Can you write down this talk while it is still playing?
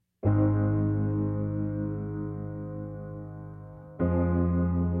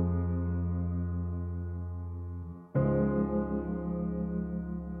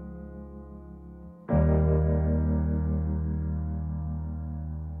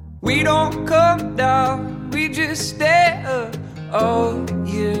We don't come down, we just stay up all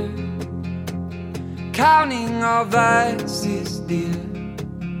year, counting our vices, dear,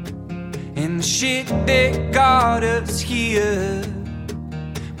 and the shit that got us here.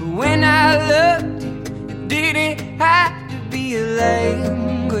 But when I loved you, it didn't have to be a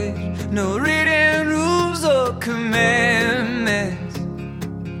language, no written rules or commandments.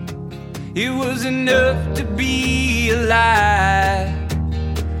 It was enough to be alive.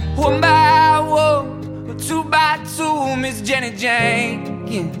 One by one, or two by two, Miss Jenny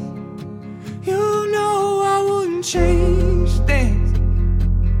Jenkins. You know I wouldn't change things,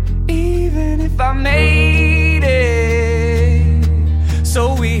 even if I made it.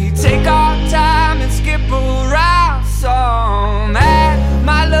 So we take our time and skip around some. And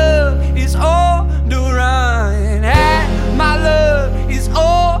my love is on the run, and my love is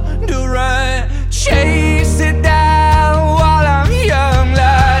on the run. Chase it down while I'm young.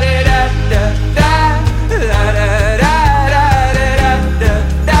 La da da da da, la da da da da da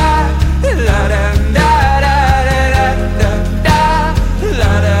da, la da da da da da da,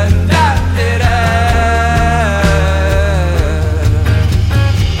 la da da da da.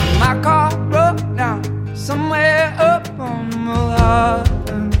 My car broke down somewhere up on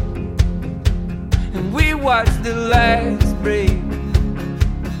Mulholland, and we watched the lights break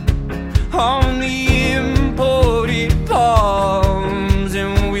on the imported palms,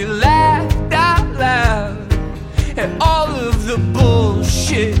 and we laughed out loud at all of the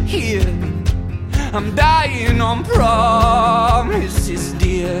bullshit here. I'm dying on promises,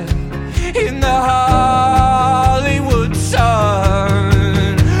 dear, in the Hollywood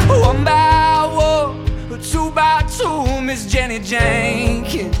sun. One by one, or two by two, Miss Jenny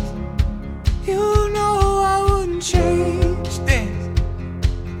Jenkins. You know I wouldn't change things,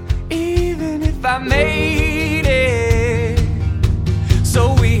 even if I made it.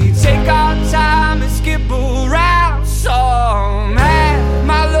 So we take our time and skip around some. And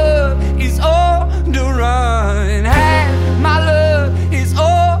my love is on the run, and my love is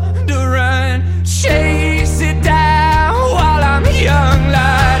on the run. Chase it down while I'm young.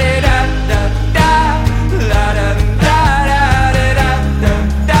 La da da da da, la da da da da da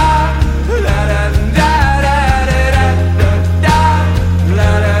da, la da da da da da da, la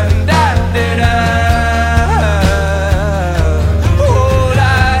da da da da. Oh,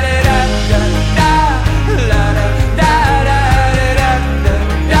 la da da da da, la da da da da da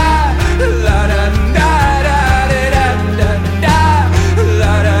da, la da da da da da da,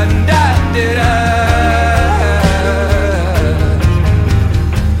 la da da da da.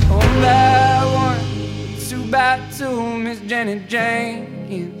 One by one, two by two, Miss Jenny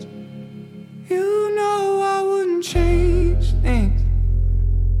Jenkins. You know I wouldn't change